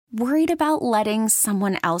Worried about letting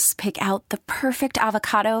someone else pick out the perfect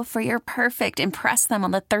avocado for your perfect impress them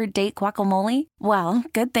on the third date guacamole? Well,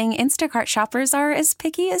 good thing Instacart shoppers are as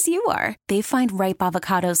picky as you are. They find ripe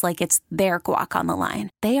avocados like it's their guac on the line.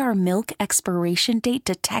 They are milk expiration date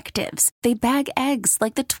detectives. They bag eggs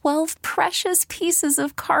like the 12 precious pieces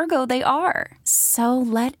of cargo they are. So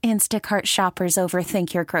let Instacart shoppers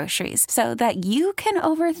overthink your groceries so that you can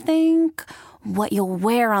overthink what you'll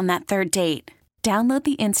wear on that third date. Download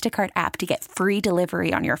the Instacart app to get free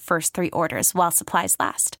delivery on your first 3 orders while supplies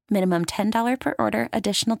last. Minimum $10 per order.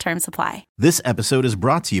 Additional terms apply. This episode is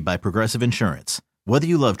brought to you by Progressive Insurance. Whether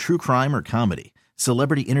you love true crime or comedy,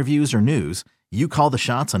 celebrity interviews or news, you call the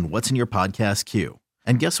shots on what's in your podcast queue.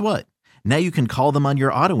 And guess what? Now you can call them on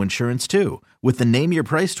your auto insurance too with the Name Your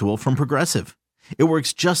Price tool from Progressive. It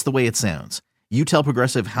works just the way it sounds. You tell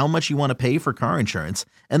Progressive how much you want to pay for car insurance,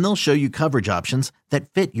 and they'll show you coverage options that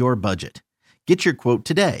fit your budget. Get your quote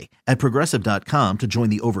today at Progressive.com to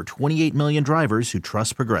join the over 28 million drivers who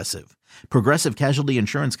trust Progressive. Progressive Casualty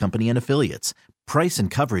Insurance Company and Affiliates. Price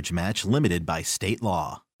and coverage match limited by state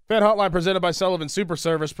law. Fan Hotline presented by Sullivan Super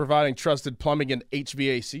Service, providing trusted plumbing and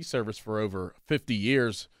HVAC service for over 50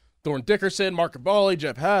 years. Dorin Dickerson, Mark Kaboly,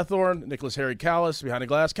 Jeff Hathhorn, Nicholas Harry Callis behind the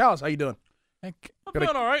glass. Callis, how you doing? I'm doing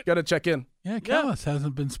all right. Got to check in. Yeah, Callis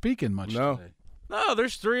hasn't been speaking much today. No,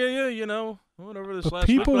 there's 3 of you, you know. Whatever this But last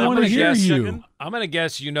people week. want to hear you. I'm going to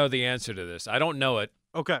guess you know the answer to this. I don't know it.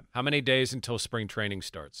 Okay. How many days until spring training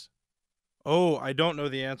starts? Oh, I don't know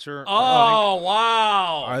the answer. Oh,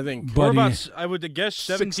 wow. I think We're about, I would guess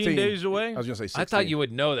 17 days away. I was going to say 16. I thought you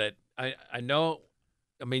would know that. I know.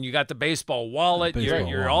 I mean, you got the baseball wallet. Baseball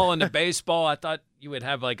You're wallet. all into baseball. I thought you would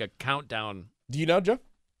have like a countdown. Do you know, Jeff?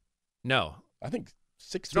 No. I think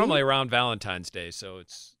 16. It's normally around Valentine's Day, so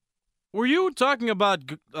it's. Were you talking about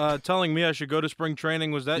telling me I should go to spring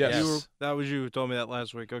training? Was that Yes. you? That was you who told me that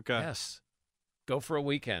last week. Okay. Yes. Go for a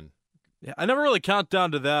weekend. Yeah, I never really count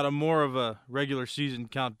down to that. I'm more of a regular season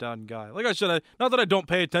countdown guy. Like I said, not that I don't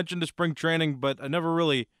pay attention to spring training, but I never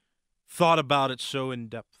really thought about it so in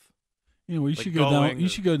depth. You know, you Like should go down. going You or-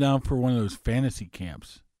 should go down for one of those fantasy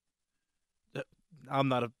camps. I'm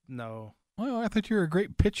not a no. Well, I thought you were a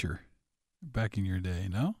great pitcher back in your day.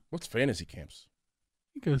 No, What's fantasy camps?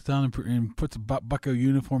 he goes down and puts a bucko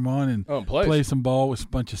uniform on and Oh, and plays. plays some ball with a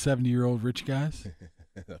bunch of 70-year-old rich guys.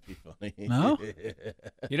 That'd be funny. No?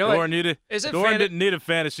 You know what? Dorin Is it didn't need a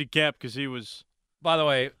fantasy camp because he was. By the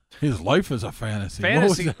way, His life is a fantasy.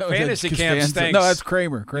 Fantasy- What was that? Was that fantasy camp Costanza? stinks. No, that's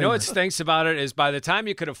Kramer. you know what stinks about it is by the time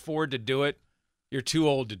you could afford to do it, you're too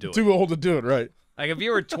old to do it. Too old to do it, right? Like if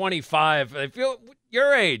you were 25, if you're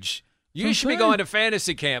your age, you should be going to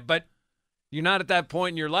fantasy camp, but you're not at that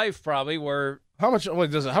point in your life probably where How much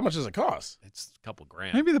does it cost? it's a couple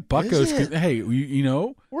grand. Maybe the buckos. Is it? Hey, you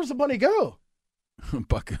know, Where's the money go?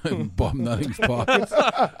 bucko bum nothing's pockets.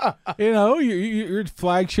 You know, you're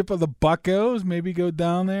flagship of the Buccos. Maybe go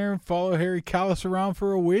down there and follow Harry Callis around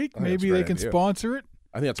for a week. I think that's Maybe a they great can idea. sponsor it.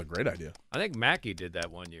 I think that's a great idea. I think Mackey did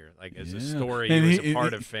that one year, like as a Yeah. story. And He was a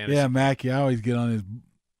part of fantasy. Yeah, Mackie, I always get on his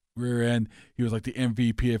rear end. He was like the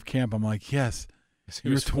MVP of camp. I'm like, yes. He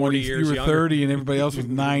You were was 40 years you were younger. 30, and everybody else was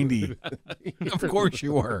 90. Of course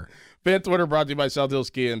you were. Fan Twitter brought to you by South Hills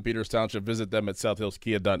Kia in Peters Township. Visit them at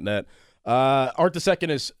southhillskia.net. Art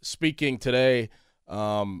II is speaking today.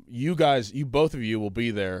 Both of you will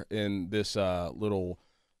be there in this little,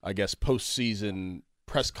 I guess, postseason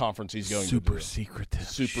press conference he's going to do.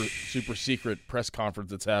 Super secret press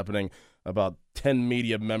conference that's happening. About 10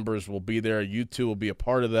 media members will be there. You two will be a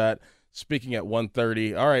part of that. Speaking at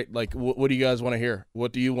 1:30. All right, like, what do you guys want to hear?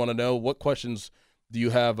 What do you want to know? What questions do you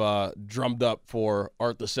have drummed up for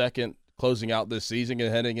Art II closing out this season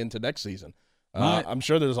and heading into next season? I'm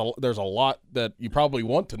sure there's a lot that you probably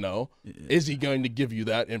want to know. Is he going to give you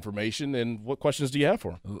that information, and what questions do you have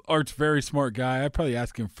for him? Art's a very smart guy. I'd probably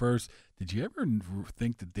ask him first, did you ever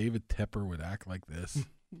think that David Tepper would act like this?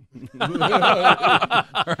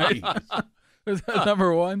 Right? Was that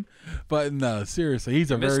number one? But no, seriously,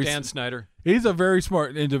 he's a Miss very Dan Snyder. he's a very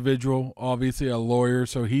smart individual, obviously a lawyer,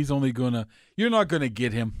 so he's only gonna you're not gonna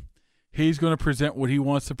get him. He's gonna present what he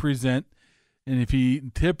wants to present. And if he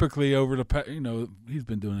typically he's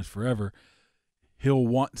been doing this forever, he'll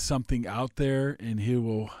want something out there and he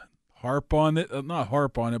will harp on it, not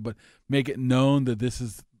harp on it, but make it known that this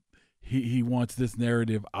is he wants this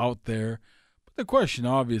narrative out there. But the question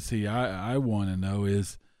obviously I want to know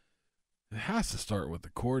is, it has to start with the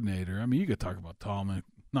coordinator. I mean, you could talk about Tallman,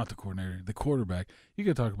 not the coordinator, the quarterback. You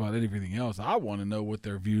could talk about everything else. I want to know what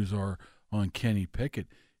their views are on Kenny Pickett,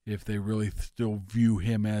 if they really still view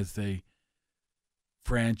him as a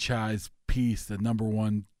franchise piece, the number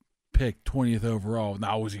one pick, 20th overall.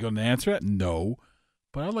 Now, was he going to answer it? No.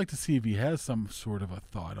 But I'd like to see if he has some sort of a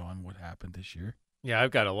thought on what happened this year. Yeah,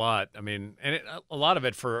 I've got a lot. I mean, and a lot of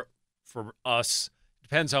it for us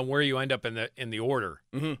depends on where you end up in the order.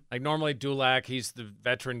 Mm-hmm. Like normally Dulac, he's the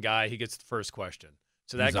veteran guy. He gets the first question.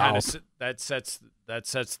 So that He's kind out. of that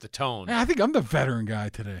sets the tone. Hey, I think I'm the veteran guy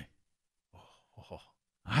today. Oh.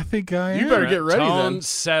 I think I am. You better get ready tone then.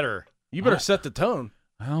 setter. You better set the tone.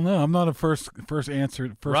 I don't know. I'm not a first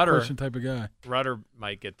Rudder. question type of guy. Rudder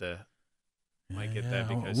might get that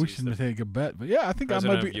because we he's shouldn't the take a bet, but yeah, I think I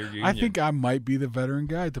president might of be. your I union. think I might be the veteran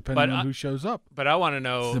guy, depending But on who shows up. But I want to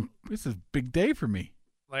know. This is a big day for me.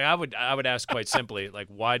 Like I would ask quite simply, like,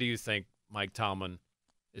 why do you think Mike Tomlin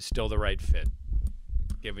is still the right fit,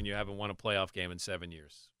 given you haven't won a playoff game in 7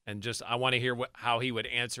 years? And just I want to hear how he would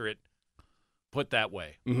answer it. Put that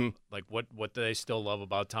way, like what do they still love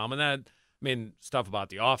about Tom? And that, I mean, stuff about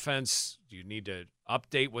the offense. Do you need to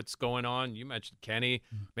update what's going on? You mentioned Kenny.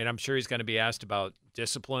 I mean, I'm sure he's going to be asked about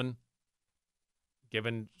discipline,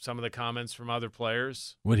 given some of the comments from other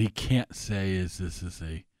players. What he can't say is this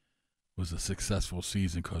was a successful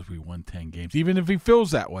season because we won 10 games. Even if he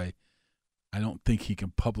feels that way, I don't think he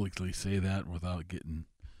can publicly say that without getting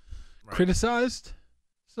criticized.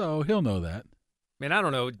 So he'll know that. I mean, I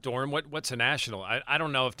don't know, Dorin, what's a national? I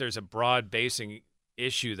don't know if there's a broad basing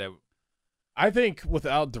issue that I think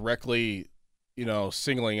without directly,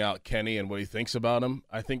 singling out Kenny and what he thinks about him,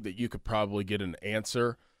 I think that you could probably get an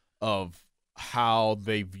answer of how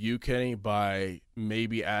they view Kenny by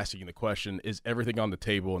maybe asking the question, is everything on the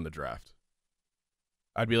table in the draft?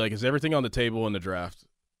 I'd be like, is everything on the table in the draft?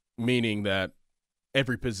 Meaning that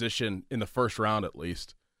every position in the first round at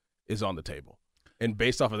least is on the table. And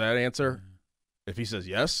based off of that answer, if he says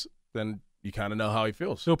yes, then you kind of know how he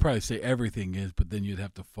feels. He'll probably say everything is, but then you'd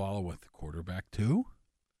have to follow with the quarterback too.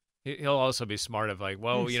 he'll also be smart of like,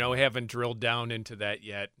 well, we haven't drilled down into that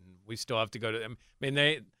yet, and we still have to go to. I mean,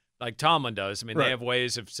 they like Tomlin does. I mean, Right. they have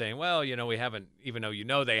ways of saying, well, we haven't, even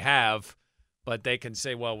though they have, but they can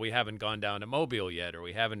say, well, we haven't gone down to Mobile yet, or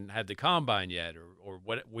we haven't had the combine yet, or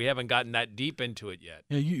what, we haven't gotten that deep into it yet.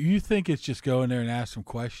 Yeah, you think it's just go in there and ask some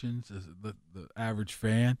questions as the average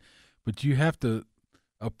fan, but you have to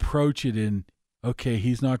approach it in, okay,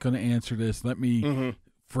 he's not going to answer this. Let me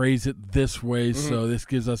phrase it this way so this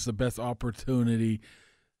gives us the best opportunity.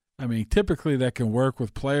 I mean, typically that can work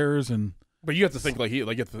with players, but you have to think like you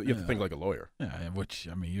have to think like a lawyer. Yeah, which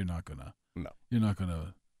I mean, you're not gonna No.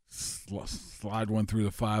 slide one through the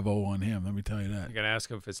 5-0 on him. Let me tell you that. You're gonna ask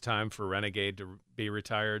him if it's time for Renegade to be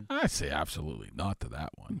retired. I say absolutely not to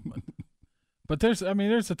that one, but there's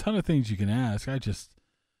a ton of things you can ask. I just,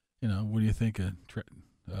 what do you think of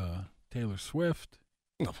Taylor Swift?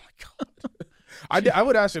 Oh my God. I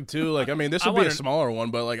would ask him too. Like, I mean, this would be a smaller one,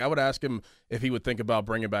 but like, I would ask him if he would think about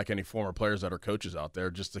bringing back any former players that are coaches out there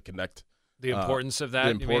just to connect The importance of that.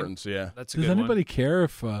 The importance, yeah. That's a Does good anybody one. care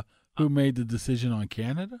if who made the decision on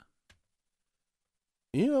Canada?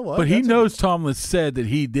 You know what? But he knows Tomlin said that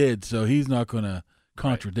he did, so he's not going to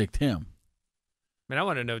contradict him. I mean, I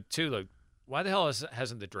want to know too. Like, why the hell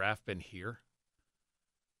hasn't the draft been here?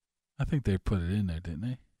 I think they put it in there, didn't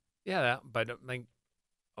they? Yeah, but like,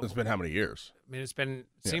 It's been how many years? I mean, it's been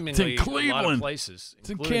Yeah. seemingly It's in a lot of Cleveland. places. It's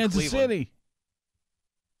in including Kansas Cleveland. City.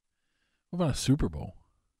 What about a Super Bowl?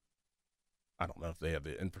 I don't know if they have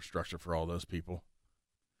the infrastructure for all those people.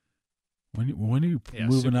 When are you Yeah,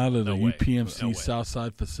 moving out of the no way. UPMC No way.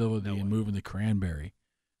 Southside facility No and way. moving to Cranberry?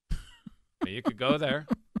 I mean, you could go there.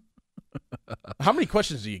 How many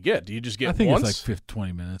questions do you get? Do you just get I think once? it's like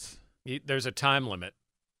 20 minutes. There's a time limit,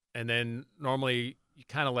 and then normally you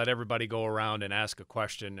kind of let everybody go around and ask a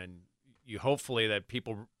question, and you hopefully that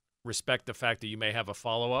people respect the fact that you may have a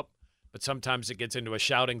follow-up, but sometimes it gets into a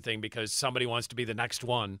shouting thing because somebody wants to be the next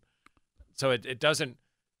one. So it doesn't.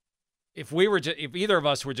 If either of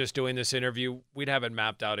us were just doing this interview, we'd have it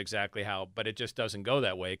mapped out exactly how, but it just doesn't go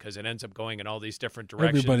that way because it ends up going in all these different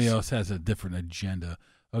directions. Everybody else has a different agenda.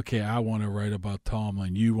 Okay, I want to write about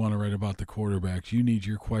Tomlin. You want to write about the quarterbacks. You need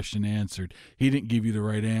your question answered. He didn't give you the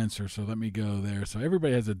right answer, so let me go there. So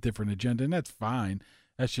everybody has a different agenda, and that's fine.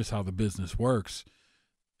 That's just how the business works,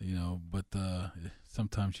 But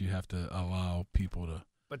sometimes you have to allow people to.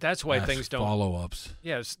 But that's why ask things don't. follow-ups.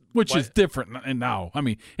 Yes, Which is different and now. I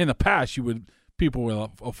mean, in the past, people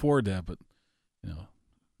will afford that, but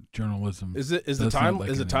journalism. Is the that's time not like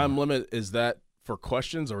is the it time anymore. limit? Is that for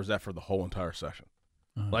questions or is that for the whole entire session?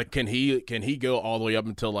 Like, can he go all the way up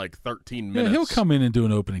until like 13 Yeah, minutes? he'll come in and do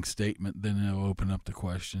an opening statement, then he'll open up the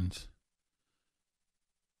questions.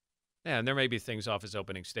 Yeah, and there may be things off his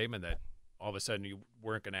opening statement that all of a sudden you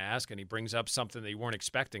weren't going to ask, and he brings up something that you weren't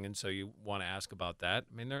expecting, and so you want to ask about that.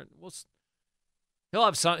 I mean, he'll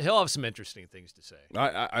have some interesting things to say.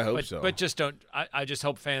 I hope so. But just don't. I just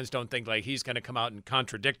hope fans don't think like he's going to come out and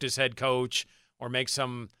contradict his head coach or make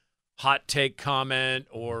some hot take comment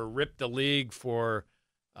or rip the league for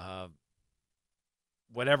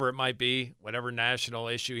whatever it might be, whatever national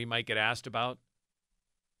issue he might get asked about.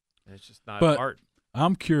 It's just not art.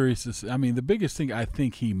 I'm curious. The biggest thing I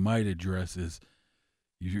think he might address is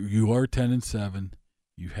you are 10-7.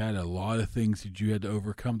 You've had a lot of things that you had to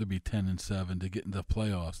overcome to be 10-7 to get into the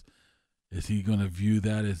playoffs. Is he going to view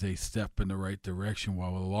that as a step in the right direction?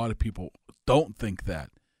 While a lot of people don't think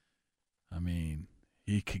that. I mean,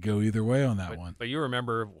 he could go either way on that one. But you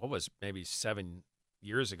remember what was maybe 7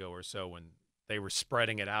 years ago or so when they were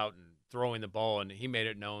spreading it out and throwing the ball, and he made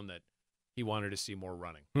it known that he wanted to see more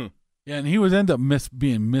running. Yeah, and he was end up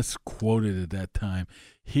being misquoted at that time.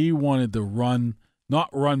 He wanted to not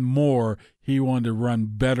run more. He wanted to run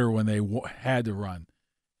better when they had to run.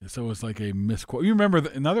 And so it was like a misquote. You remember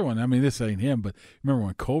another one? I mean, this ain't him, but remember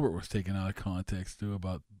when Colbert was taken out of context too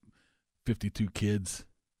about 52 kids?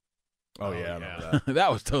 Oh yeah, I remember that.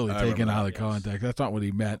 That was totally taken out of context. That's not what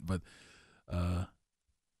he meant, but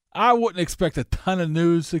I wouldn't expect a ton of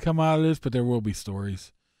news to come out of this, but there will be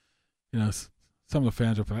stories. You know, some of the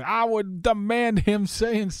fans are like, I would demand him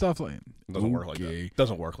saying stuff like that. It doesn't work like that.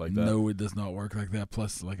 Doesn't work like that. No, it does not work like that.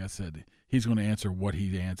 Plus, like I said, he's going to answer what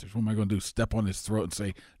he answers. What am I going to do? Step on his throat and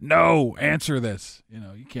say, no, answer this. You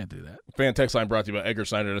know, you can't do that. Fan text line brought to you by Edgar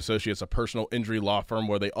Snyder & Associates, a personal injury law firm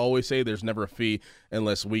where they always say there's never a fee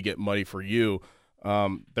unless we get money for you.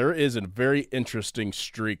 There is a very interesting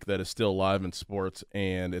streak that is still alive in sports,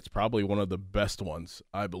 and it's probably one of the best ones,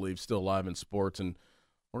 I believe, still alive in sports. And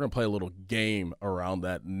we're going to play a little game around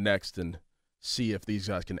that next and see if these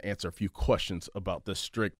guys can answer a few questions about this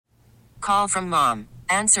streak. Call from mom.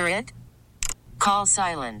 Answer it. Call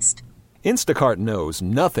silenced. Instacart knows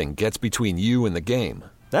nothing gets between you and the game.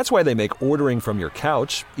 That's why they make ordering from your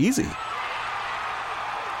couch easy.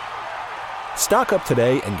 Stock up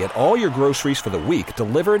today and get all your groceries for the week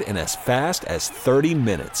delivered in as fast as 30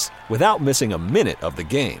 minutes without missing a minute of the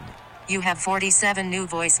game. You have 47 new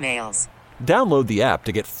voicemails. Download the app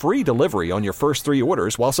to get free delivery on your first 3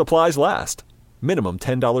 orders while supplies last. Minimum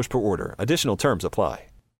 $10 per order. Additional terms apply.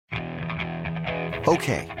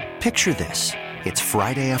 Okay, picture this. It's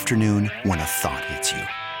Friday afternoon when a thought hits you.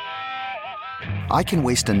 I can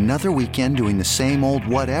waste another weekend doing the same old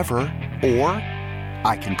whatever, or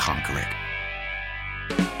I can conquer it.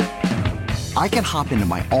 I can hop into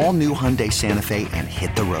my all-new Hyundai Santa Fe and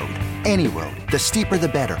hit the road. Any road. The steeper, the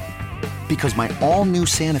better. Because my all-new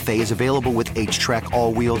Santa Fe is available with H-Track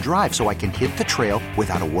all-wheel drive, so I can hit the trail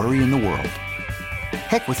without a worry in the world.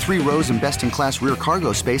 Heck, with 3 rows and best-in-class rear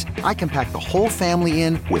cargo space, I can pack the whole family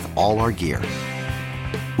in with all our gear.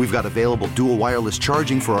 We've got available dual wireless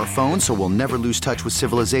charging for our phones, so we'll never lose touch with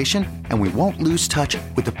civilization, and we won't lose touch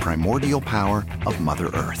with the primordial power of Mother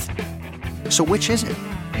Earth. So which is it?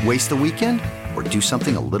 Waste the weekend or do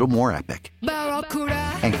something a little more epic?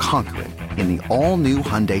 And conquer it in the all-new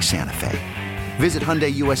Hyundai Santa Fe. Visit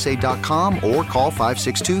HyundaiUSA.com or call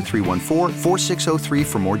 562-314-4603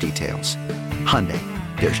 for more details. Hyundai,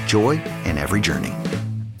 there's joy in every journey.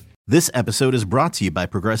 This episode is brought to you by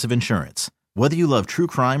Progressive Insurance. Whether you love true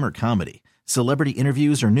crime or comedy, celebrity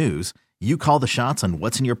interviews or news, you call the shots on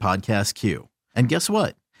what's in your podcast queue. And guess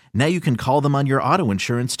what? Now you can call them on your auto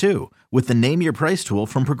insurance too with the Name Your Price tool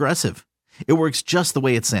from Progressive. It works just the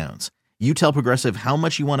way it sounds. You tell Progressive how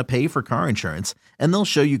much you want to pay for car insurance, and they'll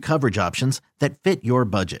show you coverage options that fit your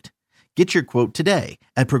budget. Get your quote today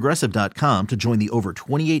at Progressive.com to join the over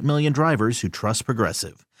 28 million drivers who trust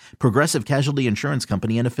Progressive. Progressive Casualty Insurance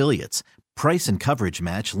Company and Affiliates. Price and coverage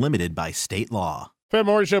match limited by state law. Fan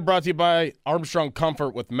Morning Show brought to you by Armstrong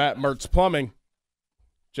Comfort with Matt Mertz Plumbing,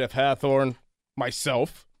 Jeff Hathhorn,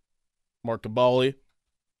 myself, Mark Kaboly,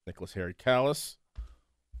 Nicholas Harry Callis,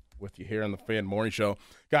 with you here on the Fan Morning Show.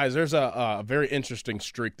 Guys, there's a very interesting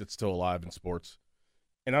streak that's still alive in sports.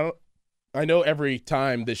 And I know every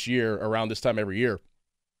time this year, around this time every year,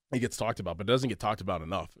 it gets talked about, but it doesn't get talked about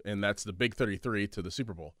enough, and that's the Big 33 to the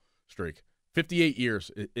Super Bowl streak. 58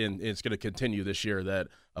 years, and it's going to continue this year, that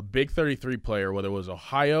a Big 33 player, whether it was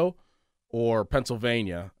Ohio or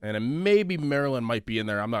Pennsylvania, and maybe Maryland might be in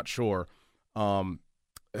there, I'm not sure,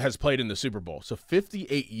 has played in the Super Bowl. So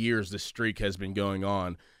 58 years this streak has been going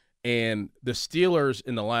on, and the Steelers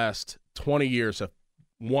in the last 20 years have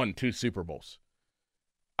won 2 Super Bowls.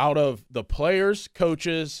 Out of the players,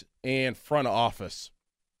 coaches, and front office,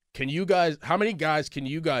 how many guys can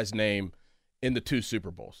you guys name in the 2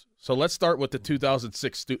 Super Bowls? So let's start with the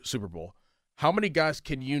 2006 Super Bowl. How many guys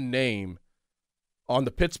can you name on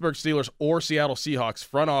the Pittsburgh Steelers or Seattle Seahawks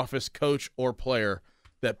front office, coach, or player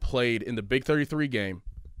that played in the Big 33 game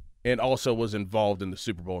and also was involved in the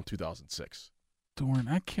Super Bowl in 2006? Dorin,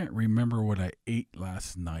 I can't remember what I ate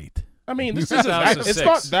last night. I mean, this isn't that, it's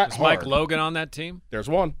not that Was hard. Mike Logan on that team? There's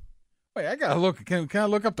one. Wait, I gotta look. Can I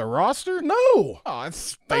look up the roster? No. Oh,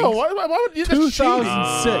 it's No, why would you? That's cheating.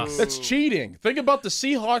 2006. That's cheating. Think about the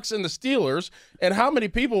Seahawks and the Steelers and how many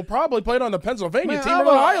people probably played on the Pennsylvania Man, team I'm or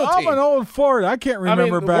the Ohio team. I'm an old fart. I can't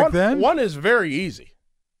remember back then. One is very easy.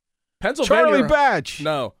 Pennsylvania. Charlie Batch.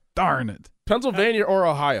 No. Darn it. Pennsylvania or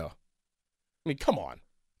Ohio. I mean, come on.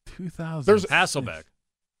 2000. There's Hasselbeck.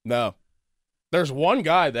 No. There's one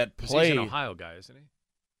guy that 'Cause played. He's an Ohio guy, isn't he?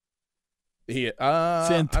 It's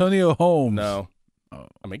Santonio Holmes. No. Oh.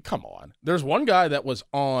 I mean, come on. There's one guy that was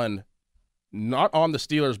not on the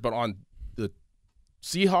Steelers, but on the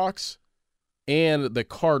Seahawks and the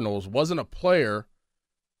Cardinals. Wasn't a player,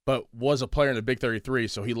 but was a player in the Big 33.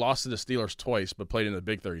 So he lost to the Steelers twice, but played in the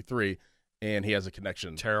Big 33, and he has a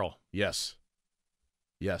connection. Terrell. Yes.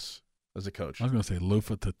 As a coach. I was going to say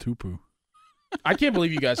Lofa Tatupu. I can't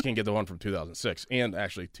believe you guys can't get the one from 2006 and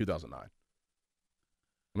actually 2009.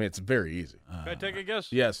 I mean, it's very easy. Can I take a guess?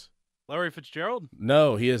 Yes. Larry Fitzgerald?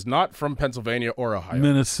 No, he is not from Pennsylvania or Ohio.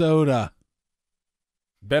 Minnesota.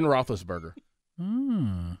 Ben Roethlisberger.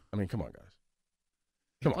 Hmm. I mean, come on, guys.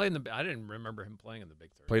 He played in the. I didn't remember him playing in the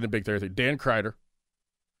Big 30. Played in Big 33. Dan Kreider.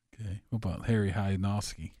 Okay. What about Harry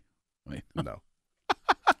Hynowski? Wait. No.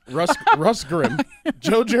 Russ Grimm.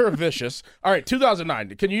 Joe Jaravicius. All right,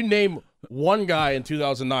 2009. Can you name one guy in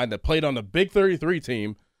 2009 that played on the Big 33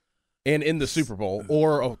 team and in the Super Bowl,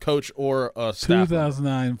 or a coach or a staff?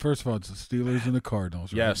 2009. First of all, it's the Steelers and the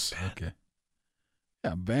Cardinals, right? Yes. Okay.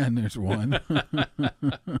 Yeah, Ben, there's one.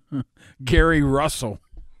 Gary Russell.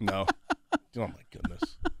 No. Oh, my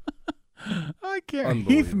goodness. I can't.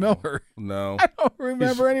 Heath Miller. No. I don't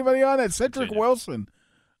remember anybody on that. Cedric Wilson.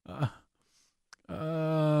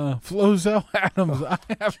 Flozell Adams. I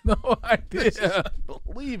have no idea.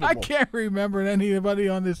 Unbelievable. I can't remember anybody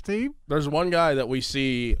on this team. There's one guy that we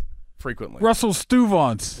see frequently. Russell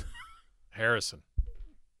Stuvance. Harrison.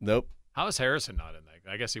 Nope. How is Harrison not in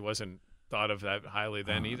that? I guess he wasn't thought of that highly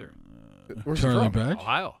then either. Where's Charlie he from? Batch.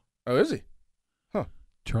 Ohio. Oh, is he? Huh.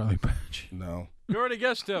 Charlie Batch. No. You already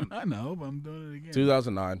guessed him. I know, but I'm doing it again.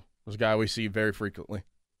 2009. There's a guy we see very frequently.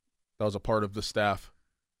 That was a part of the staff.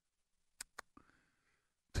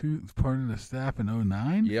 Part of the staff in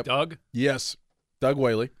 2009? Yep. Doug? Yes. Doug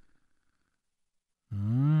Whaley.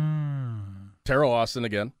 Terrell Austin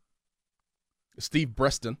again. Steve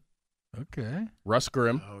Breston. Okay. Russ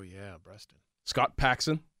Grimm. Oh, yeah, Breston. Scott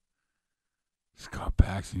Paxson. Scott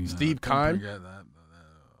Paxson. Steve Don't Keim. forget that.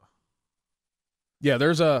 Yeah,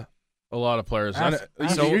 there's a lot of players.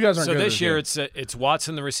 So you guys aren't so good at this year game. it's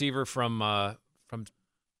Watson, the receiver from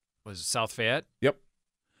was it South Fayette? Yep.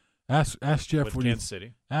 Ask Jeff With what Kansas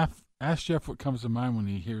City. Ask Jeff what comes to mind when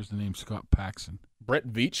he hears the name Scott Paxson. Brett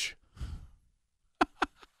Veach.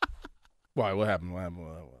 Why? What happened?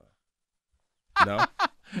 No.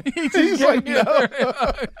 He's like, no.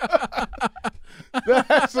 That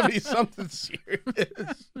has to be something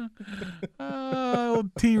serious.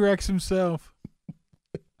 Old T-Rex himself.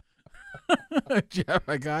 Jeff,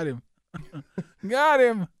 I got him. Got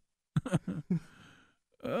him.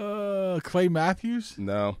 Clay Matthews?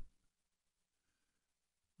 No.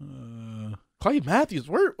 Clay Matthews?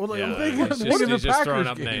 Where? Well, Yeah, what he's are the just throwing Packers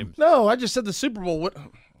up game? names. No, I just said the Super Bowl. What? Okay.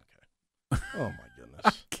 Oh my goodness.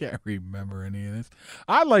 I can't remember any of this.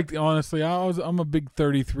 Honestly, I'm a big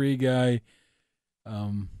 33 guy.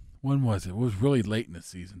 When was it? It was really late in the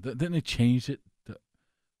season. Didn't they change it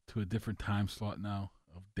to a different time slot now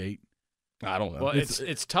of date? I don't know. Well,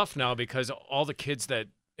 it's tough now because all the kids that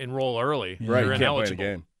enroll early right, are you can't play ineligible. the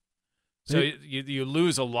game. So you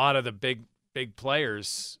lose a lot of the big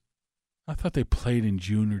players. I thought they played in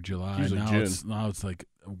June or July. Usually June. Now it's like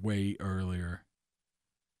way earlier.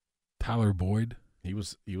 Tyler Boyd. He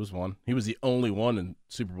was one. He was the only one in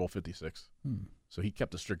Super Bowl 56. So he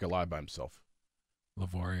kept the streak alive by himself.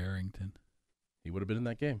 LeVar Arrington. He would have been in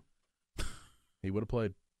that game. He would have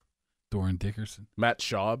played. Dorin Dickerson. Matt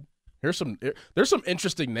Schaub. There's some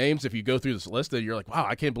interesting names if you go through this list that you're like, wow,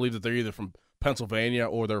 I can't believe that they're either from Pennsylvania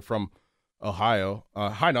or they're from Ohio.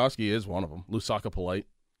 Hynowski is one of them. Lusaka Polite.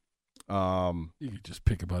 You could just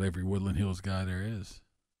pick about every Woodland Hills guy there is.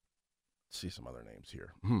 Let's see some other names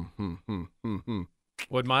here.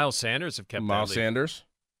 Would Miles Sanders have kept Miles Sanders,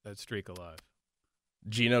 that streak alive?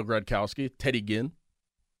 Gino Gradkowski, Teddy Ginn,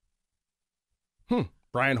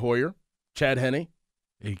 Brian Hoyer, Chad Henne,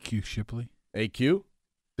 AQ Shipley. AQ,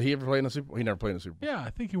 Did he ever play in the Super Bowl? He never played in the Super Bowl. Yeah, I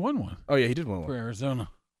think he won one. Oh, yeah, he did win For one. Arizona.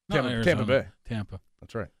 Tampa Bay. Tampa.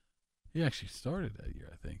 That's right. He actually started that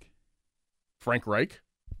year, I think. Frank Reich.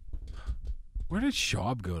 Where did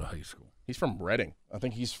Schaub go to high school? He's from Reading. I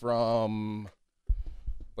think he's from,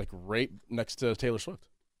 like, right next to Taylor Swift.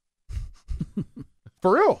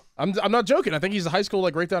 For real. I'm not joking. I think he's a high school,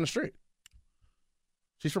 like, right down the street.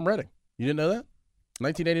 She's from Reading. You didn't know that?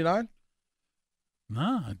 1989?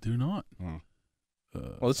 Nah, I do not.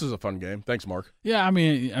 Well, this is a fun game. Thanks, Mark. Yeah, I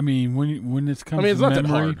mean, when it comes it's to not that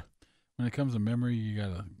memory, hard. when it comes to memory, you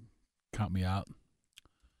gotta count me out.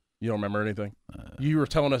 You don't remember anything? You were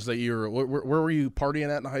telling us that you were where were you partying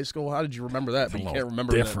at in high school? How did you remember that? But you can't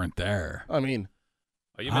remember different there. I mean,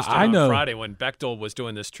 oh, you missed it on Friday when Bechtel was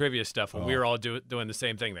doing this trivia stuff, and we were all doing the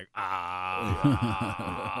same thing. Like,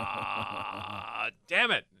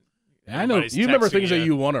 damn it! I know you remember things that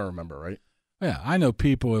you want to remember, right? Yeah, I know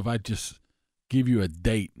people. If I just give you a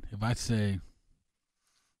date, if I say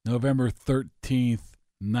November 13th,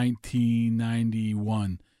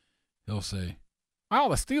 1991, he'll say, "Well,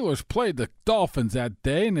 the Steelers played the Dolphins that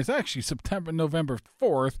day, and it's actually November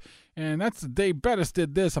 4th, and that's the day Bettis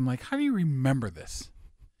did this." I'm like, how do you remember this?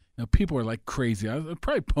 You know, people are like crazy.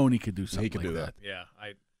 Probably Pony could do something. He could like do that. Yeah,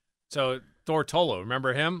 So Thor Tolo,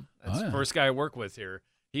 remember him? That's the first guy I worked with here.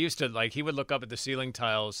 He used to he would look up at the ceiling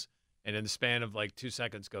tiles, and in the span of like 2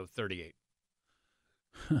 seconds, go 38.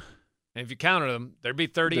 And if you counted them, there'd be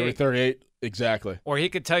 38. There'd be 38, exactly. Or he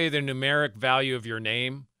could tell you the numeric value of your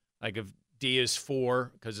name, like if D is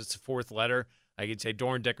 4 because it's the fourth letter. I could say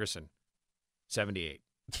Dorin Dickerson, 78.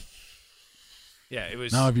 Yeah, it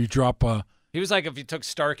was. Now, if you drop he was like if you took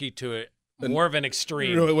Starkey to it more of an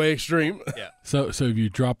extreme. Really way extreme. Yeah. So if you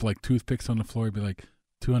drop like toothpicks on the floor, it'd be like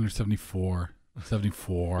 274,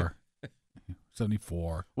 74,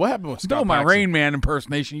 74. What happened with Scott Doing my Paxson? Rain Man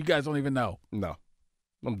impersonation. You guys don't even know. No.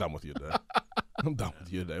 I'm done with you today. I'm done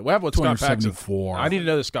with you today. What happened with Scott Paxson? I need to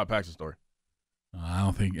know the Scott Paxson story. I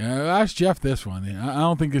don't think. Ask Jeff this one. I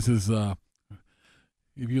don't think this is. If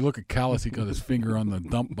you look at Callis, he got his finger on the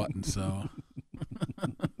dump button. So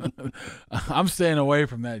I'm staying away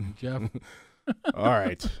from that, Jeff. All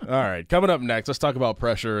right. Coming up next, let's talk about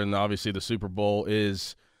pressure. And obviously, the Super Bowl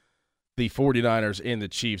is the 49ers and the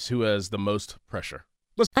Chiefs. Who has the most pressure?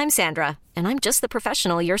 I'm Sandra, and I'm just the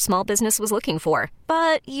professional your small business was looking for.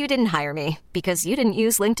 But you didn't hire me because you didn't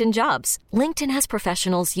use LinkedIn Jobs. LinkedIn has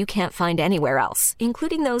professionals you can't find anywhere else,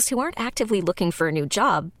 including those who aren't actively looking for a new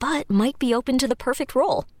job, but might be open to the perfect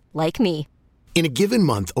role, like me. In a given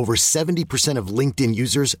month, over 70% of LinkedIn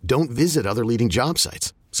users don't visit other leading job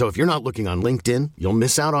sites. So if you're not looking on LinkedIn, you'll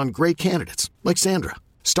miss out on great candidates, like Sandra.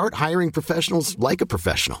 Start hiring professionals like a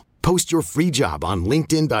professional. Post your free job on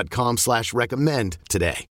linkedin.com/recommend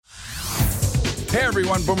today. Hey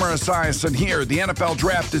everyone, Boomer Esiason here. The NFL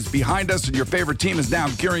Draft is behind us and your favorite team is now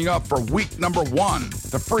gearing up for week number 1.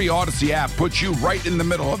 The free Odyssey app puts you right in the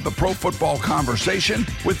middle of the pro football conversation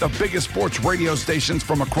with the biggest sports radio stations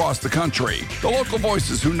from across the country. The local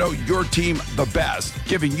voices who know your team the best,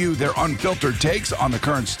 giving you their unfiltered takes on the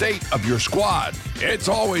current state of your squad. It's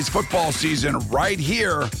always football season right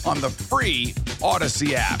here on the free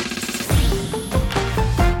Odyssey app.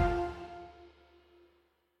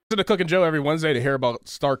 To Cook and Joe every Wednesday to hear about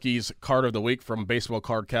Starkey's Card of the Week from Baseball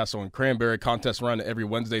Card Castle and Cranberry. Contest run every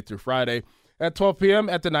Wednesday through Friday at 12 p.m.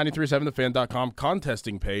 at the 937thefan.com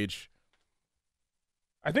contesting page.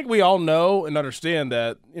 I think we all know and understand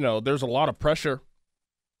that, there's a lot of pressure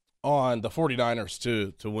on the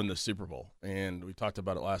 49ers to win the Super Bowl. And we talked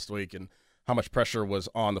about it last week and how much pressure was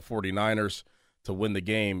on the 49ers to win the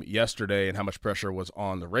game yesterday and how much pressure was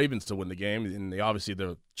on the Ravens to win the game. And obviously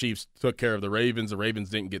the Chiefs took care of the Ravens. The Ravens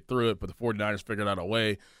didn't get through it, but the 49ers figured out a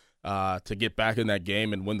way to get back in that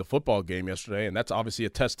game and win the football game yesterday. And that's obviously a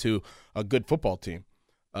test to a good football team.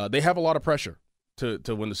 They have a lot of pressure to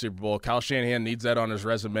win the Super Bowl. Kyle Shanahan needs that on his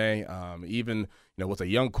resume. Even with a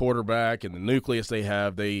young quarterback and the nucleus they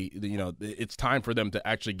have, it's time for them to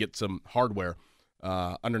actually get some hardware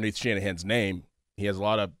underneath Shanahan's name. He has a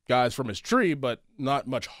lot of guys from his tree, but not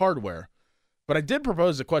much hardware. But I did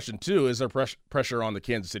propose the question, too, is there pressure on the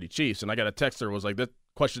Kansas City Chiefs? And I got a texter who was like, that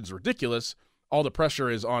question's ridiculous. All the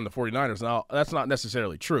pressure is on the 49ers. Now, that's not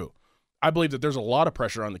necessarily true. I believe that there's a lot of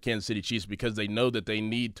pressure on the Kansas City Chiefs because they know that they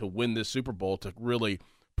need to win this Super Bowl to really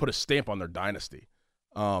put a stamp on their dynasty.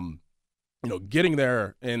 Getting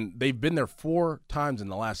there, and they've been there 4 times in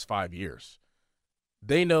the last 5 years.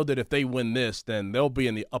 They know that if they win this, then they'll be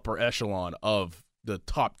in the upper echelon of the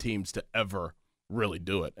top teams to ever really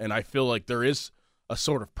do it. And I feel like there is a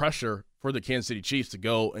sort of pressure for the Kansas City Chiefs to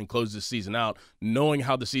go and close this season out, knowing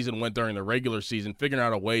how the season went during the regular season, figuring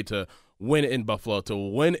out a way to win in Buffalo, to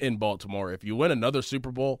win in Baltimore. If you win another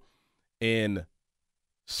Super Bowl in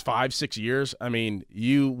 5-6 years, I mean,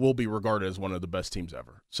 you will be regarded as one of the best teams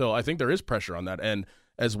ever. So I think there is pressure on that end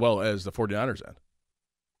as well as the 49ers end.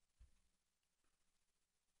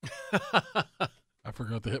 I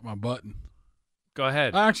forgot to hit my button. Go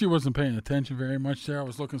ahead. I actually wasn't paying attention very much there. I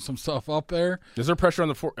was looking some stuff up there. Is there pressure on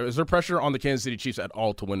the Kansas City Chiefs at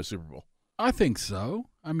all to win a Super Bowl? I think so.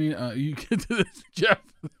 I mean, you get to this, Jeff.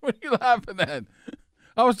 What are you laughing at?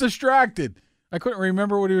 I was distracted. I couldn't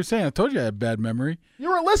remember what he was saying. I told you I had bad memory. You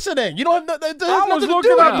were listening. You don't have I was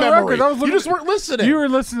looking at the records. You just weren't listening. You were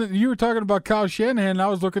listening. You were talking about Kyle Shanahan. And I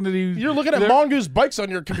was looking at these. You're looking at Mongoose bikes on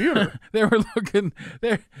your computer. They were looking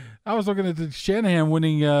there. I was looking at the Shanahan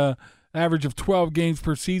winning average of 12 games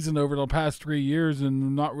per season over the past 3 years,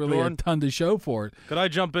 and not really a ton to show for it. Could I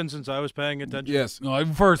jump in since I was paying attention? Yes. No,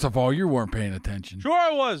 first of all, you weren't paying attention. Sure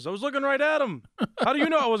I was. I was looking right at him. How do you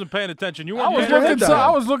know I wasn't paying attention? You weren't I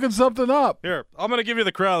was looking something up. Here, I'm going to give you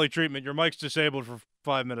the Crowley treatment. Your mic's disabled for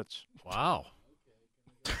 5 minutes. Wow.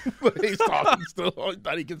 He's talking still.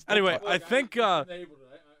 Anyway, I think I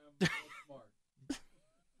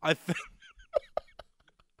think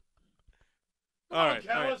all right.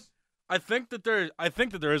 I think that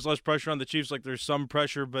there is less pressure on the Chiefs. Like, there's some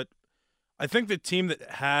pressure, but I think the team that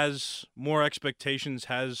has more expectations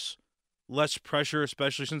has less pressure,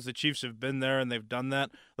 especially since the Chiefs have been there and they've done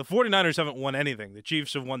that. The 49ers haven't won anything. The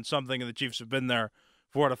Chiefs have won something, and the Chiefs have been there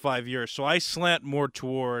 4 out of 5 years. So I slant more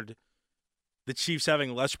toward the Chiefs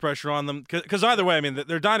having less pressure on them. Because either way, I mean,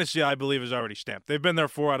 their dynasty, I believe, is already stamped. They've been there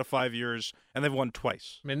 4 out of 5 years, and they've won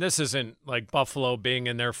twice. I mean, this isn't like Buffalo being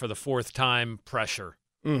in there for the 4th time pressure.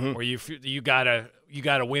 Mm-hmm. Where you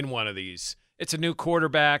gotta win one of these. It's a new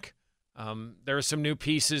quarterback. There are some new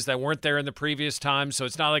pieces that weren't there in the previous time, so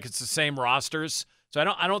it's not like it's the same rosters. So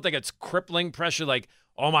I don't think it's crippling pressure. Like,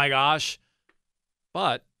 oh my gosh,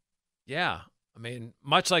 but yeah, I mean,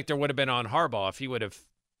 much like there would have been on Harbaugh if he would have,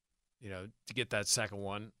 to get that second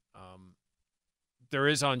one. There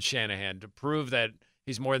is on Shanahan to prove that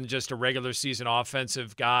he's more than just a regular season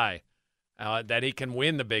offensive guy, that he can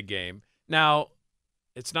win the big game. Now,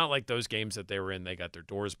 it's not like those games that they were in, they got their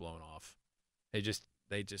doors blown off. They just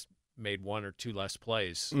made 1 or 2 less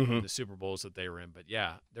plays in the Super Bowls that they were in. But,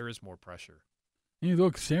 yeah, there is more pressure. You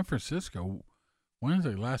look, San Francisco, when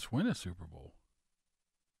did they last win a Super Bowl?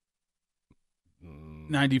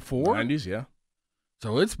 94? 90s, yeah.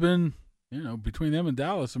 So it's been, between them and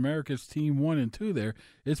Dallas, America's team 1 and 2 there.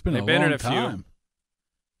 It's been a long time.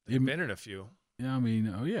 They've been in a few. Yeah, I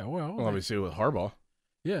mean, well, obviously with Harbaugh.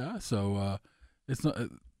 Yeah, so it's not.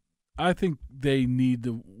 I think they need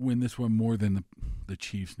to win this one more than the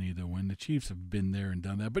Chiefs need to win. The Chiefs have been there and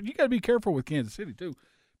done that, but you got to be careful with Kansas City too,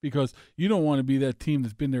 because you don't want to be that team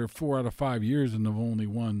that's been there 4 out of 5 years and they've only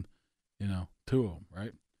won, 2 of them,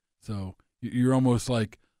 right? So you're almost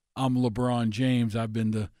like, I'm LeBron James. I've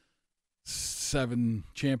been to 7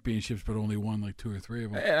 championships, but only won like 2 or 3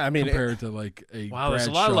 of them. I mean, compared to like a there's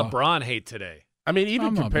a lot of LeBron hate today. I mean,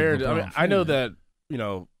 even compared, I know fan.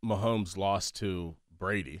 that Mahomes lost to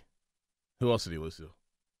Brady. Who else did he lose to?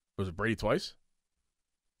 Was it Brady twice?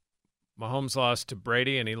 Mahomes lost to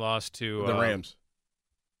Brady, and he lost to the Rams.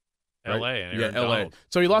 L.A. Right? Yeah, L.A.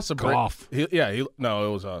 So he lost to Goff. No,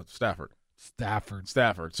 it was Stafford.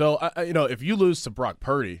 Stafford. So, if you lose to Brock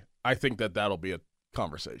Purdy, I think that'll be a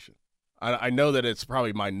conversation. I know that it's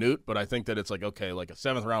probably minute, but I think that it's like, okay, like a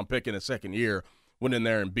 7th-round pick in his second year went in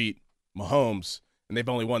there and beat Mahomes, and they've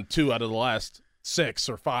only won 2 out of the last 6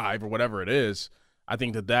 or 5 or whatever it is. I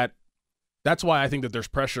think that's why I think that there's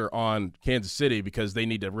pressure on Kansas City, because they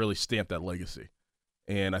need to really stamp that legacy.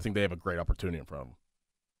 And I think they have a great opportunity in front of them.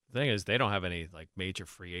 The thing is, they don't have any major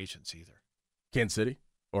free agents either. Kansas City?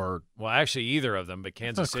 Well, actually, either of them, but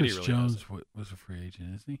Kansas City Chris really Jones doesn't. Was a free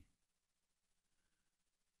agent, isn't he?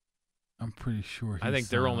 I'm pretty sure. I think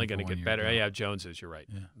they're only going to get better. Ago. Yeah, Jones is. You're right.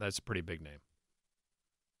 Yeah. That's a pretty big name.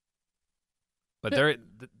 But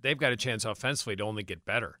they've got a chance offensively to only get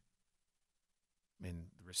better. I mean,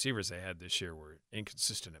 the receivers they had this year were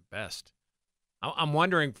inconsistent at best. I'm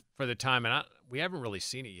wondering for the time, and we haven't really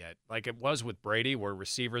seen it yet, like it was with Brady, where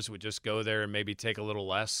receivers would just go there and maybe take a little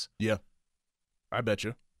less. Yeah, I bet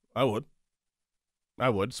you. I would,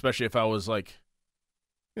 especially if I was like,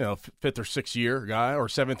 5th or 6th year guy or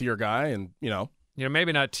 7th year guy, and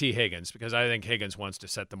maybe not T. Higgins, because I think Higgins wants to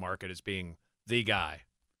set the market as being the guy.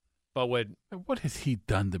 But what has he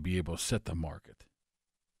done to be able to set the market?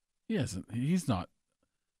 He hasn't. He's not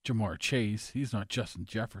Jamar Chase. He's not Justin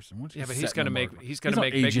Jefferson. But he's going to make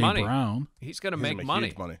big money. Brown. He's going to make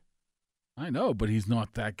money. I know, but he's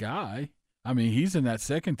not that guy. I mean, he's in that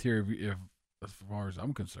second tier as far as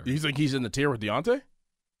I'm concerned. You think he's in the tier with Deontay?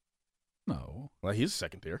 No. Well, he's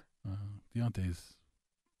second tier. Deontay's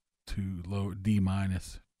too low, D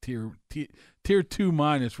minus, tier 2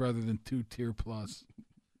 minus rather than 2 tier plus.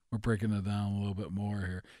 We're breaking it down a little bit more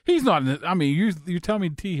here. He's not. I mean, you're telling me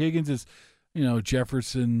T. Higgins is,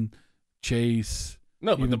 Jefferson, Chase.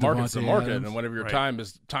 No, but the market's the market, Adams. and whenever your time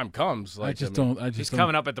comes, like he's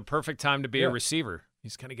coming up at the perfect time to be a receiver.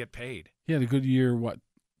 He's going to get paid. He had a good year.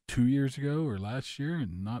 2 years ago or last year,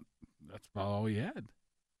 and that's about all he had.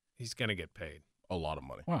 He's going to get paid a lot of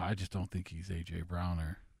money. Well, I just don't think he's A.J. Brown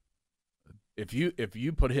or. If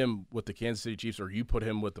you put him with the Kansas City Chiefs or you put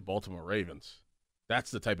him with the Baltimore Ravens,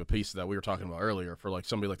 that's the type of piece that we were talking about earlier for like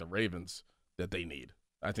somebody like the Ravens that they need.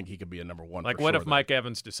 I think he could be a number one. Like, what if Mike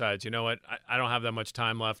Evans decides, you know what, I don't have that much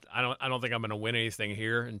time left. I don't think I'm going to win anything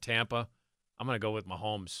here in Tampa. I'm going to go with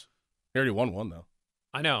Mahomes. He already won one though.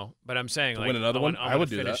 I know, but I'm saying to win another one. I would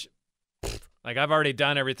do that. Like, I've already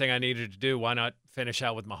done everything I needed to do. Why not finish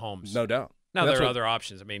out with Mahomes? No doubt. Now there are other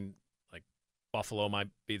options. I mean, like Buffalo might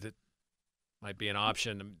be an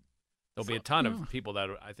option. There'll be a ton of people that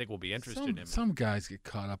I think will be interested in him. Some guys get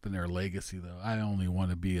caught up in their legacy, though. I only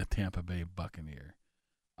want to be a Tampa Bay Buccaneer.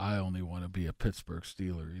 I only want to be a Pittsburgh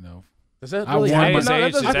Steeler. Does that really happen? No,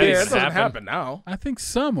 that doesn't happen now. I think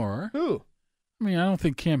some are. Who? I mean, I don't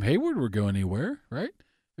think Cam Hayward would go anywhere, right?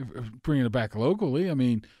 If bringing it back locally, I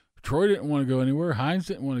mean, Troy didn't want to go anywhere. Hines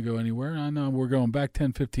didn't want to go anywhere. I know we're going back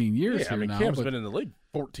 10, 15 years here now. Cam's been in the league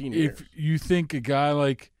 14 years. If you think a guy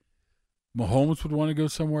like Mahomes would want to go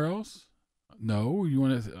somewhere else, no. You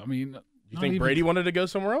want to? I mean, you think Brady wanted to go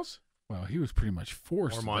somewhere else? Well, he was pretty much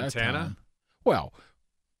forced. Or Montana. That time. Well,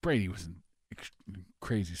 Brady was in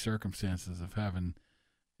crazy circumstances of having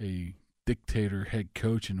a dictator head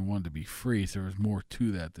coach and wanted to be free. So there was more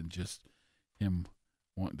to that than just him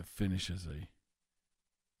wanting to finish as a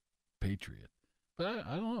Patriot. But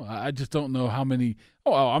I don't know. I just don't know how many.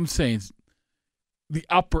 I'm saying the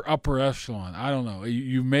upper echelon. I don't know.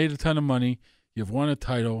 You've made a ton of money. You've won a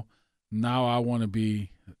title. Now I want to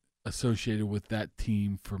be associated with that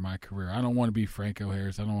team for my career. I don't want to be Franco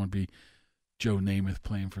Harris. I don't want to be Joe Namath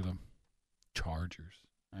playing for the Chargers.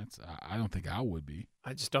 I don't think I would be.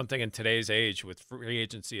 I just don't think in today's age, with free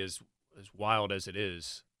agency as wild as it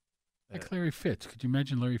is. Like Larry Fitz. Could you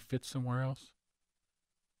imagine Larry Fitz somewhere else?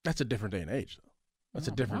 That's a different day and age, though. That's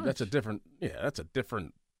a different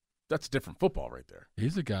football right there.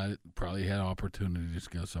 He's a guy that probably had opportunities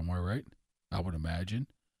to go somewhere, right? I would imagine.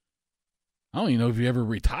 I don't even know if he ever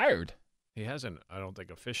retired. He hasn't, I don't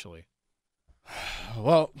think, officially.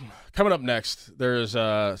 Well, coming up next, there's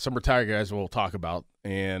some retired guys we'll talk about.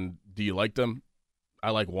 And do you like them? I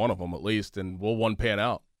like one of them at least, and we'll one pan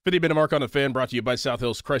out. 50-minute mark on the fan brought to you by South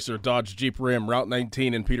Hills Chrysler Dodge Jeep Ram, Route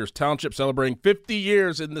 19 in Peters Township, celebrating 50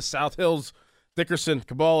 years in the South Hills. Dickerson,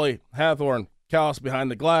 Kaboly, Hathhorn, Callis behind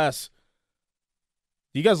the glass.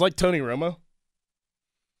 Do you guys like Tony Romo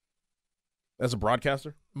as a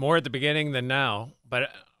broadcaster? More at the beginning than now, but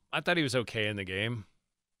I thought he was okay in the game.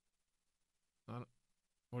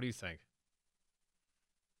 What do you think?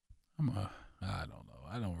 I don't know.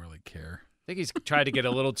 I don't really care. I think he's tried to get a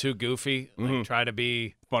little too goofy, like try to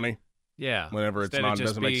be funny. Yeah, whenever it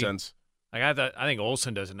doesn't make sense. Like I think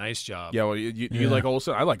Olsen does a nice job. Yeah, well, you like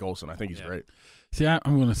Olsen? I like Olsen. I think he's great. See, I'm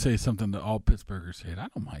going to say something that all Pittsburghers hate. I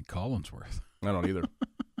don't mind Collinsworth. I don't either.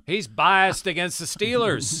 He's biased against the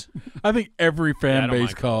Steelers. I think every fan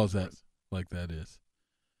base calls that like that is.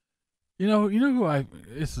 You know who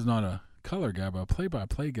this is not a color guy, but a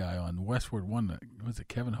play-by-play guy on Westward One. Was it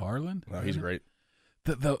Kevin Harlan? No, he's great.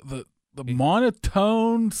 The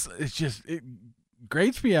monotones, it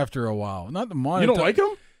grates me after a while. Not the monotone. You don't like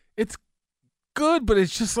him? It's good, but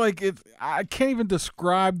it's just like I can't even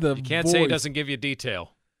describe the You can't voice. say he doesn't give you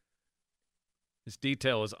detail. His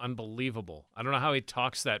detail is unbelievable. I don't know how he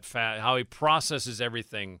talks that fast, how he processes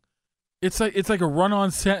everything. It's like a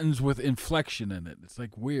run-on sentence with inflection in it. It's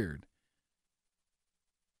like weird.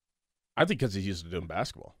 I think because he's used to doing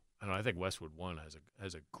basketball. I don't know. I think Westwood One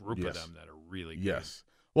has a group of them that are really good. Yes.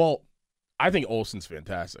 Well, I think Olsen's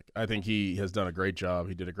fantastic. I think he has done a great job.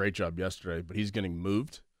 He did a great job yesterday, but he's getting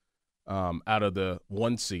moved out of the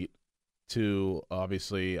 1 seat to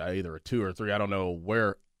obviously either a 2 or 3. I don't know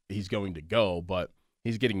where he's going to go, but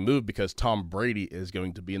he's getting moved because Tom Brady is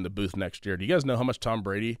going to be in the booth next year. Do you guys know how much Tom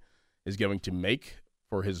Brady is going to make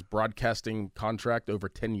for his broadcasting contract over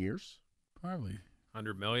 10 years? Probably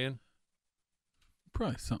 $100 million.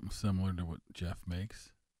 Probably something similar to what Jeff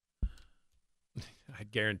makes. I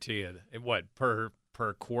guarantee you. What, per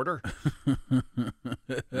quarter?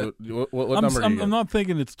 What number? I'm not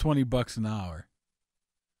thinking it's $20 an hour.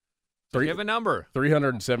 Give a number.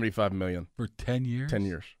 $375 million for 10 years. 10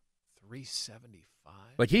 years. 375.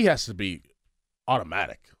 Like, he has to be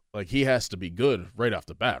automatic. Like, he has to be good right off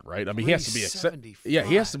the bat, right? I mean, he has to be he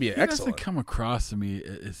has to be excellent. Doesn't come across to me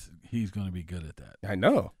as he's going to be good at that. I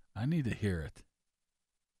know. I need to hear it.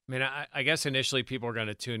 I mean, I guess initially people are going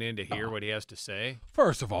to tune in to hear what he has to say.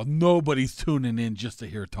 First of all, nobody's tuning in just to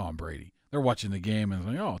hear Tom Brady. They're watching the game and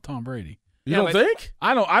like, oh, Tom Brady. You don't think?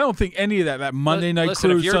 I don't think any of that Monday night Listen,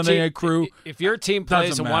 crew, Sunday night crew. If your team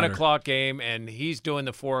plays a 1 matter. o'clock game and he's doing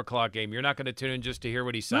the 4 o'clock game, you're not going to tune in just to hear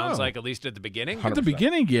what he sounds No. like, at least at the beginning? 100%. At the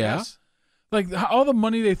beginning, yeah. Yes. Like all the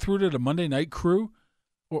money they threw to the Monday night crew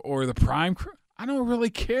or the prime crew, I don't really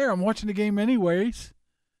care. I'm watching the game anyways.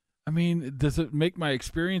 I mean, does it make my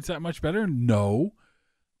experience that much better? No.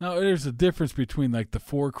 Now, there's a difference between like the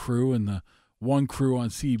 4 crew and the 1 crew on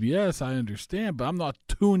CBS. I understand, but I'm not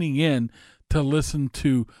tuning in to listen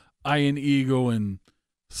to Ian Eagle and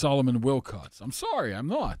Solomon Wilcots. I'm sorry, I'm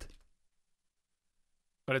not.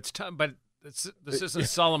 But this isn't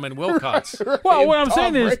Solomon Wilcots. Well, what I'm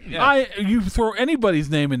saying is, Yeah. you throw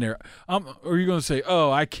anybody's name in there, or you're going to say,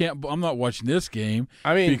 "Oh, I'm not watching this game."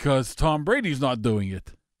 I mean, because Tom Brady's not doing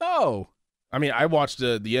it. No. I mean, I watched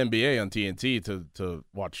the NBA on TNT to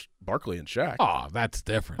watch Barkley and Shaq. Oh, that's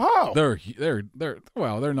different. Oh.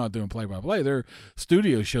 They're not doing play-by-play. Their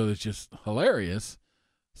studio show that's just hilarious.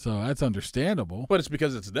 So that's understandable. But it's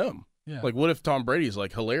because it's them. Yeah. Like, what if Tom Brady's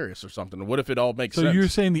like hilarious or something? What if it all makes sense? So you're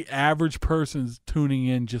saying the average person's tuning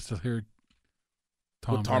in just to hear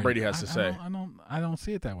what Tom Brady has to say? I don't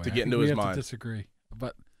see it that way. To get into his we have mind. to disagree,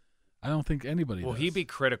 but I don't think anybody. Will does. he be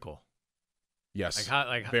critical? Yes.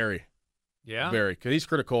 Like very. Yeah. Very. Because he's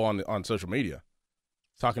critical on social media,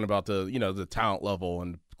 talking about the talent level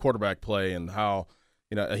and quarterback play and how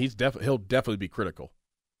he'll definitely be critical.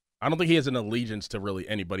 I don't think he has an allegiance to really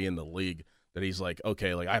anybody in the league that he's like,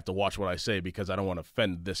 okay, like I have to watch what I say because I don't want to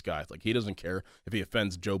offend this guy. Like, he doesn't care if he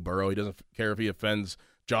offends Joe Burrow. He doesn't care if he offends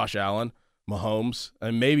Josh Allen, Mahomes,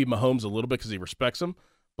 and maybe Mahomes a little bit because he respects him.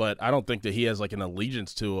 But I don't think that he has like an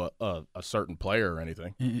allegiance to a certain player or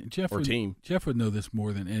anything team. Jeff would know this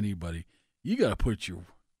more than anybody. You got to put your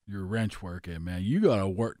wrench work in, man. You got to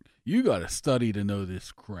work. You got to study to know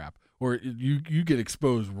this crap, or you get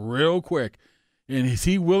exposed real quick. And is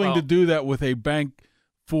he willing to do that with a bank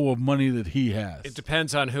full of money that he has? It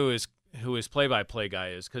depends on who his play-by-play guy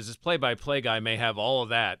is, because his play-by-play guy may have all of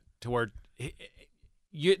that to where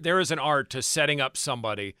there is an art to setting up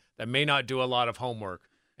somebody that may not do a lot of homework,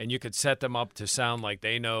 and you could set them up to sound like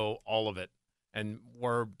they know all of it. And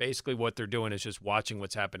where basically what they're doing is just watching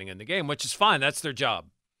what's happening in the game, which is fine. That's their job,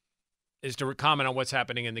 is to comment on what's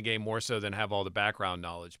happening in the game more so than have all the background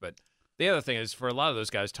knowledge. But the other thing is, for a lot of those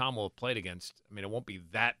guys Tom will have played against, I mean, it won't be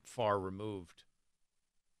that far removed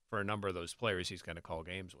for a number of those players he's going to call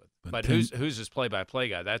games with. But who's his play-by-play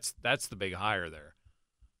guy? That's the big hire there.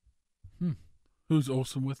 Who's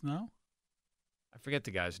Olsen with now? I forget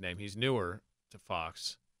the guy's name. He's newer to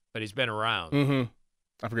Fox, but he's been around. Mm-hmm.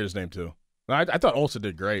 I forget his name, too. I thought Olsen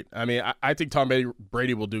did great. I mean, I think Tom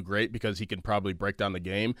Brady will do great because he can probably break down the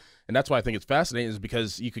game. And that's why I think it's fascinating, is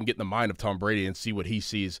because you can get in the mind of Tom Brady and see what he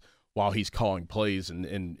sees while he's calling plays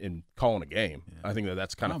and calling a game. Yeah. I think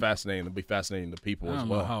that's kind of fascinating. It'll be fascinating to people as well. I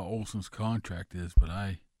don't know how Olsen's contract is, but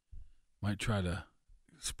I might try to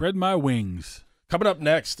spread my wings. Coming up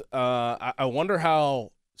next, I wonder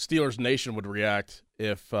how Steelers Nation would react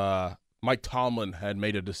if Mike Tomlin had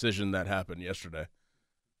made a decision that happened yesterday.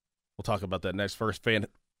 We'll talk about that next. First, fan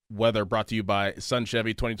weather brought to you by Sun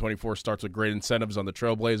Chevy. 2024 starts with great incentives on the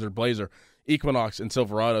Trailblazer, Blazer, Equinox, and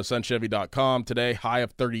Silverado. SunChevy.com. Today, high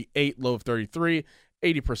of 38, low of 33,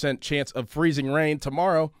 80% chance of freezing rain.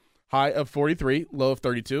 Tomorrow, high of 43, low of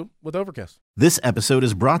 32 with overcast. This episode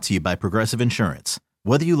is brought to you by Progressive Insurance.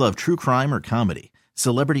 Whether you love true crime or comedy,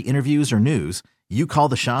 celebrity interviews or news, you call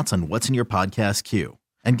the shots on what's in your podcast queue.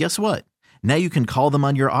 And guess what? Now you can call them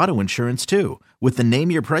on your auto insurance too with the Name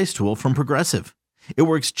Your Price tool from Progressive. It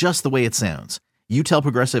works just the way it sounds. You tell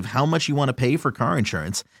Progressive how much you want to pay for car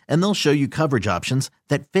insurance, and they'll show you coverage options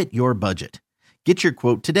that fit your budget. Get your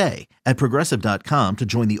quote today at Progressive.com to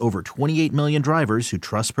join the over 28 million drivers who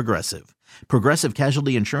trust Progressive. Progressive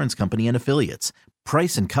Casualty Insurance Company and Affiliates.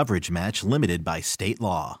 Price and coverage match limited by state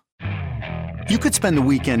law. You could spend the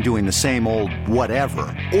weekend doing the same old whatever,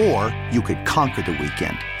 or you could conquer the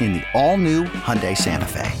weekend in the all-new Hyundai Santa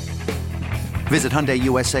Fe. Visit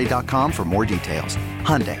HyundaiUSA.com for more details.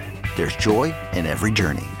 Hyundai, there's joy in every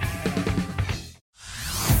journey.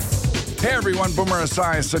 Hey everyone, Boomer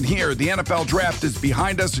Esiason here. The NFL Draft is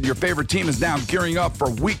behind us and your favorite team is now gearing up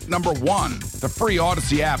for week number 1. The free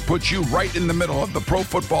Odyssey app puts you right in the middle of the pro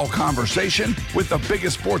football conversation with the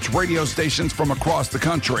biggest sports radio stations from across the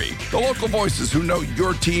country. The local voices who know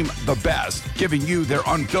your team the best, giving you their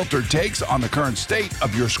unfiltered takes on the current state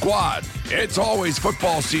of your squad. It's always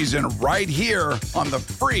football season right here on the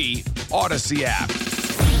free Odyssey app.